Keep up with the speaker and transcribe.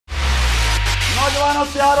नौजवानों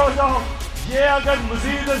तैयार हो जाओ। ये अगर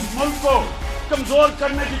मजीद इस मुल्क को कमजोर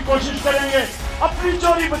करने की कोशिश करेंगे अपनी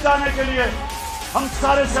चोरी बचाने के लिए, हम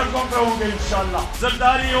सारे सड़कों पे होंगे इंशाल्लाह।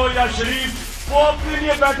 जरदारी हो या शरीफ, वो अपने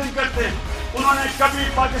लिए बैटिंग करते हैं, उन्होंने कभी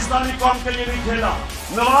पाकिस्तानी कौम के लिए नहीं खेला।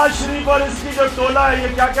 नवाज शरीफ और इसकी जो टोला है, ये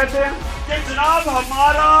क्या कहते हैं कि जनाब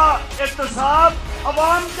हमारा एहतसाब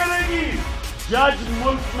अवाम करेगी। जज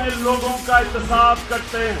मुल्क में लोगों का एहतसाब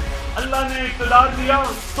करते हैं। अल्लाह ने इक़्तिदार दिया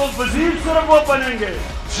तो वजीर सिर्फ वो बनेंगे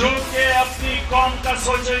जो कि अपनी कौम का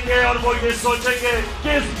सोचेंगे, और वो ये सोचेंगे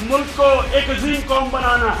कि इस मुल्क को एक अजीम कौम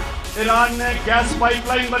बनाना है। ईरान ने गैस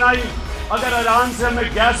पाइपलाइन बनाई, अगर ईरान से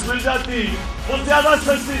हमें गैस मिल जाती, वो ज्यादा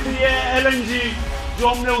सस्ती थी। ये LNG जो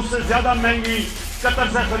हमने उससे ज्यादा महंगी कतर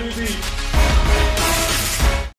से खरीदी।